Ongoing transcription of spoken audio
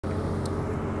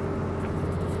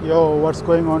Yo, what's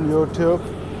going on YouTube?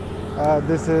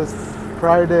 This is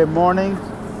Friday morning.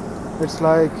 It's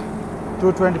like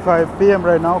 2:25 p.m.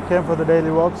 right now. Came for the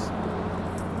daily walks.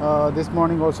 This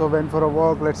morning also went for a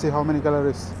walk. Let's see how many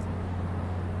calories.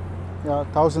 Yeah,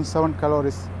 1007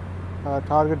 calories.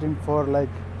 Targeting for like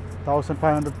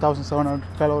 1500, 1700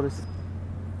 calories.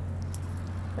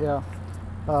 Yeah.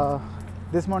 Uh,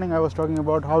 this morning I was talking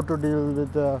about how to deal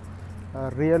with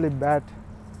really bad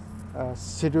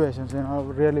situations,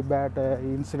 really bad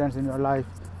incidents in your life.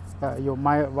 Your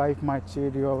wife might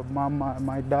cheat, your mom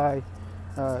might die,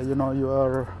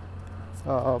 your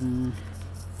um,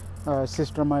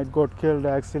 sister might got killed,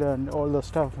 accident, all the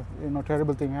stuff,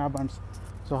 terrible thing happens.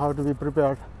 So how to be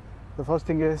prepared? The first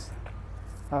thing is,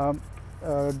 um,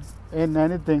 uh, in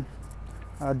anything,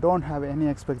 don't have any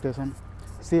expectation,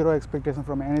 zero expectation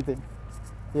from anything.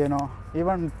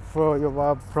 Even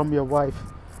from your wife,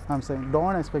 I'm saying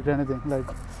don't expect anything. Like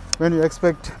when you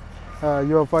expect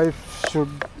your wife should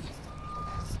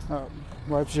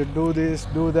do this,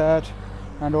 do that,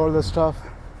 and all the stuff,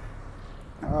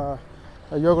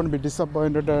 you're going to be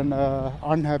disappointed and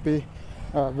unhappy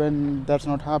when that's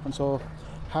not happen. So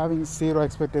having zero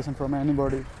expectation from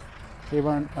anybody,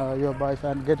 even your wife,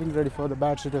 and getting ready for the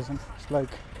bad situation, it's like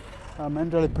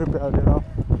mentally prepared.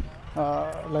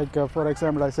 For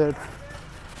example, I said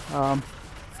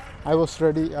I was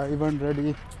ready, even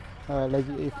ready, like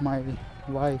if my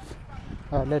wife,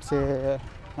 let's say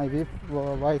my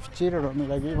wife cheated on me,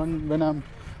 like even when I'm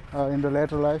in the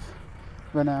later life,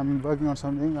 when I'm working on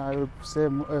something, I would say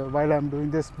while I'm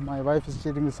doing this, my wife is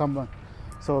cheating with someone.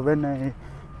 So when I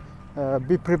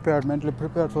be prepared, mentally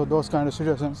prepared for those kind of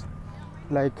situations,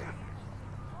 like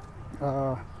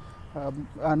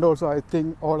and also I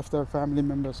think all of the family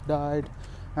members died,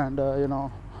 and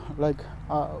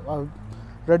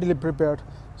readily prepared.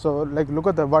 So like look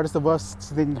at what is the worst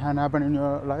thing can happen in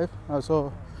your life,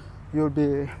 so you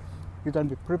can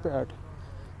be prepared.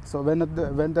 So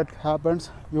when that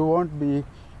happens, you won't be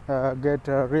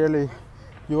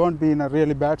you won't be in a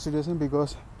really bad situation,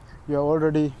 because you are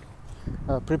already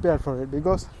prepared for it.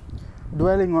 Because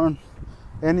dwelling on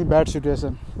any bad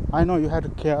situation, I know you had to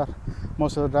care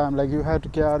most of the time. Like you had to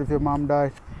care if your mom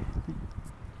died,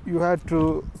 you had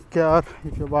to care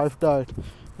if your wife died,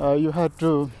 you had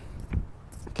to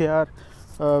care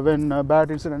when a bad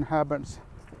incident happens.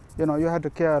 You had to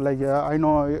care. Like I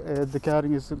know the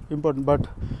caring is important, but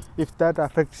if that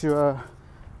affects your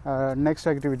next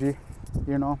activity,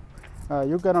 you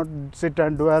cannot sit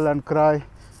and dwell and cry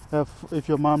if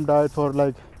your mom died for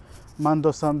like month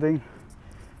or something.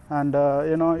 And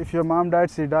if your mom died,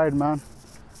 she died, man.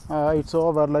 It's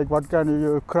over. Like what can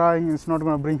you crying is not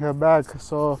going to bring her back.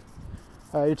 So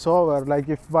it's over. Like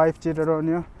if wife cheated on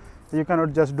you, you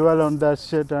cannot just dwell on that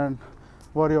shit and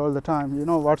worry all the time.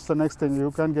 What's the next thing?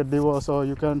 You can get divorced, or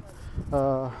you can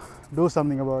do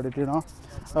something about it.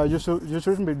 You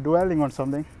shouldn't be dwelling on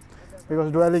something,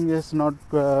 because dwelling is not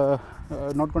going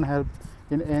to help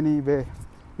in any way.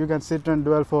 You can sit and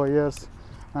dwell for years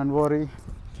and worry,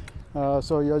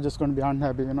 so you're just going to be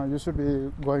unhappy. You should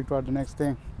be going toward the next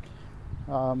thing.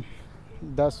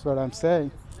 That's what I'm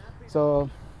saying. So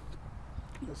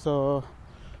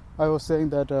I was saying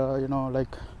that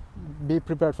like be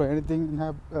prepared for anything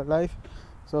in life,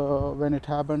 so when it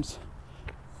happens,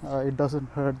 it doesn't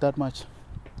hurt that much.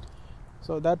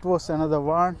 So that was another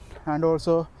one. And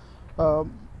also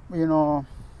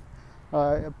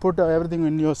put everything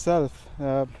in yourself.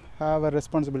 Have a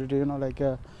responsibility.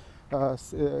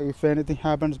 If anything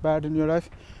happens bad in your life,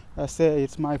 say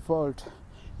it's my fault.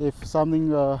 If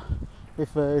something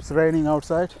if it's raining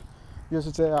outside, you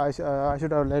should say I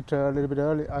should have left a little bit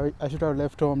early. I should have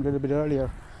left home a little bit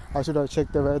earlier. I should have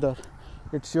checked the weather.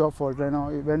 It's your fault.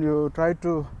 When you try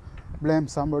to blame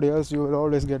somebody else, you will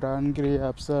always get angry,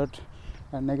 upset,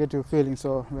 and negative feelings.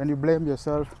 So when you blame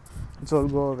yourself, it's all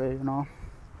go away.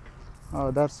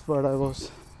 That's what I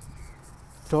was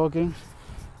talking.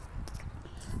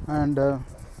 And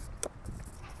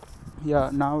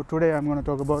now today I'm going to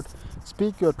talk about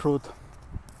speak your truth.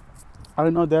 I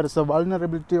know there is a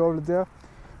vulnerability over there,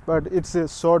 but it's a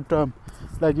short term.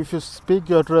 Like if you speak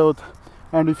your truth,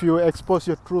 and if you expose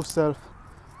your true self,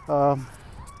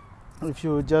 if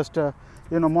you just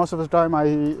most of the time I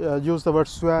use the word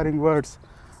swearing words,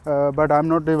 but I'm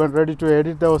not even ready to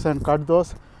edit those and cut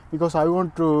those, because I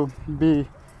want to be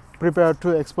prepared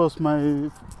to expose my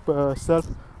self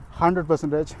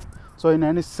 100%. So in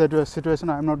any situation,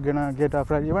 I'm not gonna get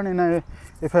afraid. Even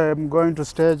if I'm going to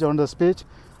stage on the speech,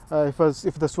 if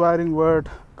the swearing word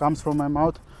comes from my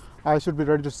mouth, I should be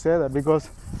ready to say that,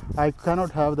 because I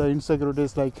cannot have the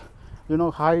insecurities, like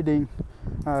hiding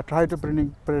try to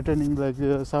pretending like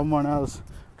someone else,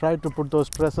 try to put those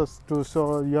dresses to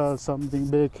show you're something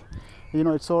big.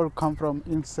 It's all come from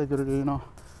insecurity.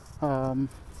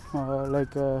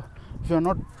 If you're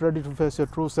not ready to face your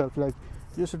true self, like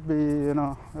you should be,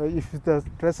 if the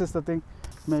dress is the thing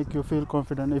make you feel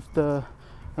confident, if the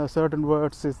certain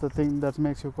words is the thing that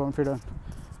makes you confident,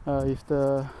 if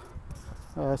the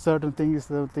certain thing is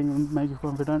the thing make you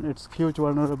confident, it's huge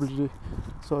vulnerability.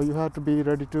 So you have to be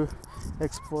ready to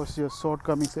expose your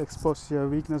shortcomings, expose your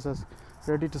weaknesses,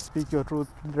 ready to speak your truth,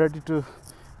 ready to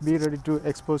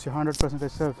expose your 100%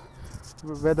 self,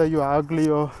 whether you are ugly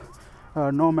or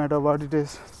no matter what it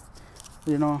is.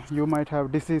 You might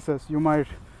have diseases, you might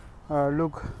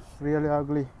look really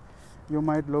ugly, you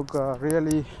might look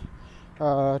really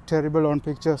terrible on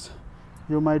pictures,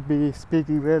 you might be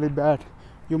speaking really bad,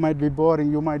 you might be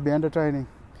boring, you might be entertaining.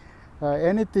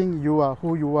 Anything you are,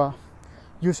 who you are,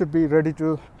 you should be ready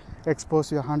to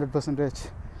expose your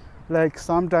 100%. Like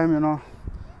sometime,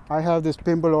 I have this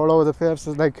pimple all over the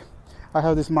faces, like I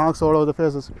have these marks all over the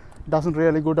faces. Doesn't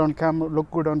really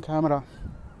look good on camera,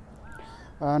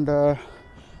 and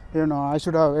I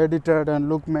should have edited and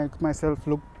make myself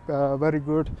look very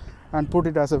good and put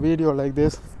it as a video like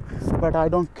this, but I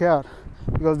don't care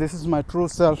because this is my true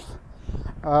self.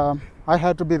 I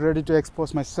had to be ready to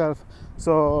expose myself.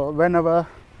 So whenever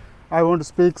I want to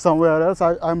speak somewhere else,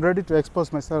 I'm ready to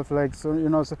expose myself. Like so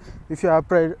if you're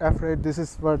afraid this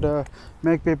is what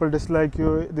make people dislike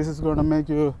you, this is going to make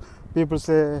you people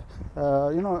say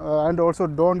and also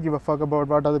don't give a fuck about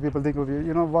what other people think of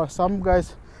you. Some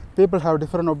guys, people have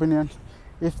different opinions.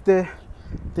 If they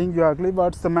think you're ugly,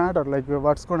 what's the matter? Like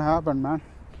what's going to happen, man?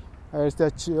 It's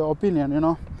their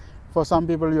opinion. For some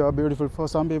people you are beautiful, for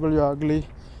some people you are ugly,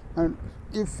 and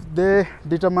if they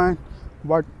determine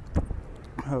what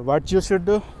you should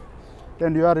do,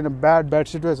 then you are in a bad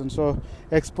situation. So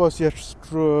expose your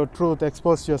truth,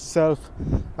 expose yourself,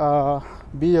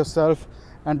 be yourself,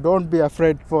 and don't be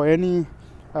afraid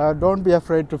don't be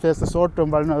afraid to face the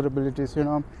short-term vulnerabilities.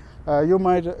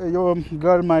 Your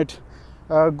girl might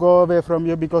go away from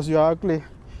you because you are ugly,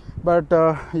 but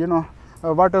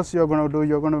what else you're going to do?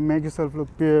 You're going to make yourself look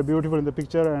beautiful in the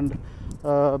picture and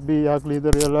be ugly in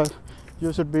the real life.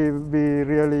 You should be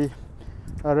really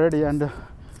ready. And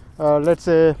let's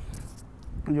say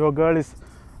your girl is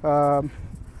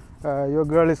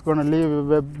going to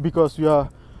leave because you are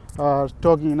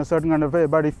talking in a certain kind of way.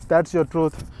 But if that's your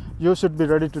truth, you should be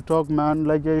ready to talk, man.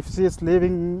 Like if she's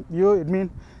leaving you, it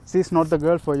means she's not the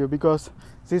girl for you, because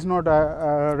she's not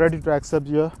ready to accept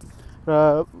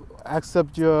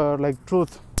your like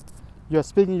truth. You're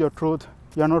speaking your truth,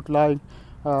 you're not lying.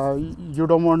 You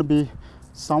don't want to be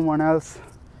someone else,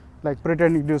 like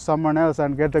pretending to do someone else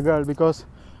and get the girl, because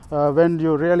when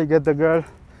you really get the girl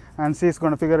and she's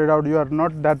going to figure it out you are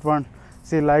not that one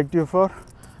she liked you for,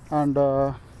 and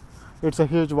it's a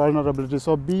huge vulnerability.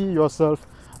 So be yourself,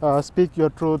 speak your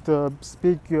truth,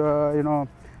 speak your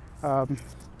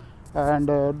and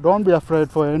don't be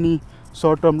afraid for any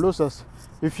short-term losers.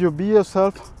 If you be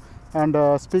yourself and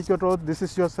speak your truth, this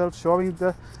is yourself showing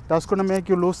that's going to make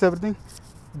you lose everything.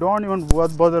 Don't even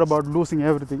bother about losing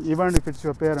everything, even if it's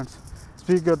your parents.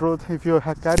 Speak your truth. If you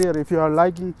have career, if you are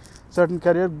liking certain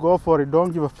career, go for it.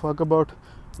 Don't give a fuck about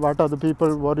what other people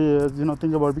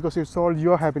think about, because it's all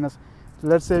your happiness.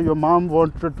 Let's say your mom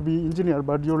wanted to be engineer,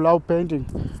 but you love painting.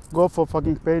 Go for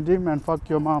fucking painting and fuck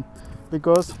your mom,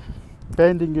 because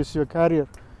painting is your career.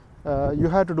 You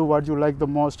have to do what you like the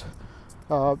most.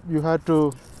 You have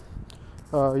to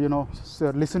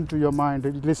listen to your mind,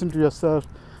 listen to yourself.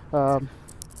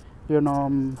 You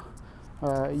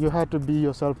have to be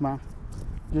yourself, man.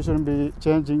 You shouldn't be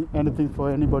changing anything for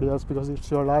anybody else, because it's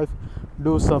your life.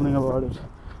 Do something about it.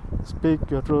 Speak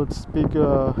your truth,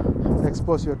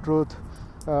 expose your truth.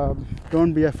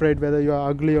 Don't be afraid whether you are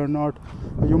ugly or not.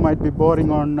 You might be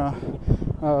boring on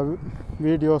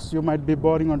videos, you might be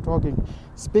boring on talking.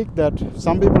 Speak that.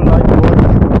 Some people like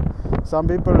boring people. Some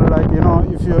people like,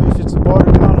 if it's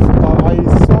boring,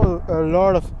 I saw a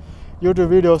lot of YouTube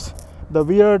videos. The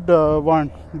weird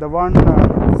one, the one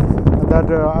that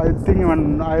I think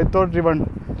even I thought even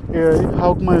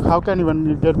how can even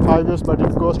you get 5 views, but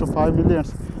it goes to 5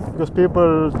 millions, because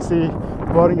people see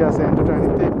boring as an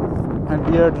entertaining thing and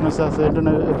weirdness as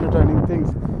entertaining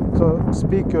things. So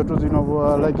speak your truth. If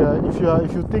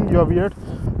you think you're weird,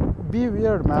 be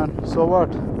weird, man. So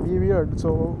what? Be weird.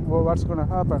 So what's gonna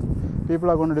happen? People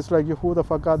are gonna dislike you. Who the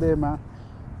fuck are they, man?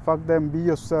 Fuck them. Be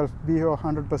yourself. Be your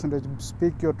 100%.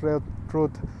 Speak your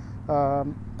truth,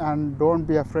 and don't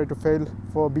be afraid to fail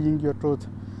for being your truth.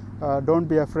 Don't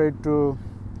be afraid to.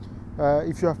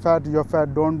 If you're fat, you're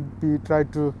fat. Don't try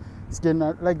to skin.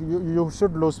 Like you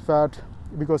should lose fat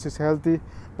because it's healthy,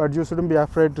 but you shouldn't be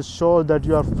afraid to show that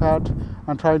you are fat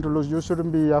and trying to lose. You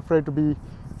shouldn't be afraid to be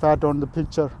fat on the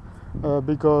picture,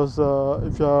 because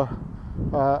if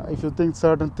you think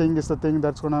certain thing is the thing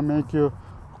that's gonna make you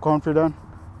confident,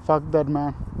 fuck that,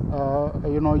 man.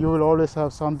 You know, you will always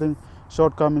have something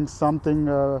shortcomings, something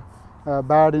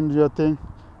bad in your thing.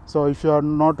 So if you are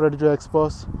not ready to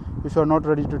expose, if you are not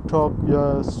ready to talk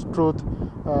your truth,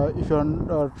 if you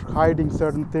are hiding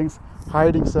certain things,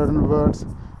 hiding certain words,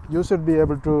 you should be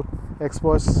able to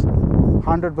expose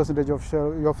 100%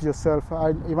 of yourself.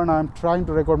 Even I'm trying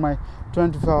to record my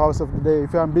 24 hours of the day.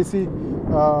 If I'm busy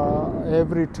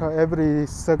every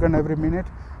second, every minute,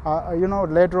 you know,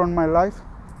 later on in my life,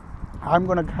 I'm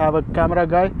gonna have a camera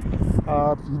guy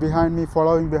behind me,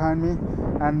 following behind me,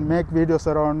 and make videos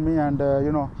around me, and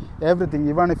you know, everything.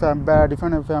 Even if I'm bad,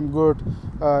 even if I'm good,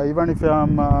 even if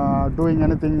I'm doing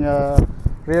anything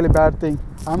really bad thing,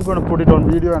 I'm gonna put it on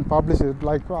video and publish it.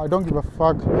 Like, I don't give a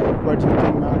fuck what you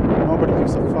think, man. Nobody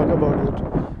gives a fuck about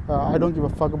it. I don't give a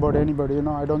fuck about anybody, you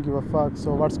know. I don't give a fuck.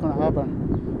 So what's gonna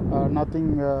happen?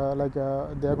 Nothing. Like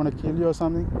they're gonna kill you or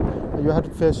something. You have to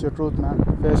face your truth, man.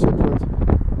 Face your truth.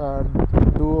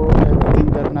 Do everything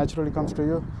that naturally comes to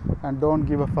you, and don't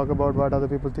give a fuck about what other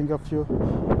people think of you.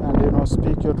 And you know,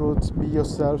 speak your truths, be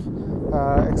yourself,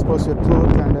 expose your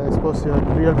truth, and expose your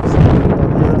real physical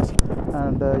appearance.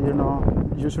 And you know,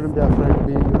 you shouldn't be afraid to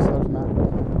be yourself,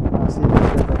 man. See you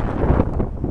later.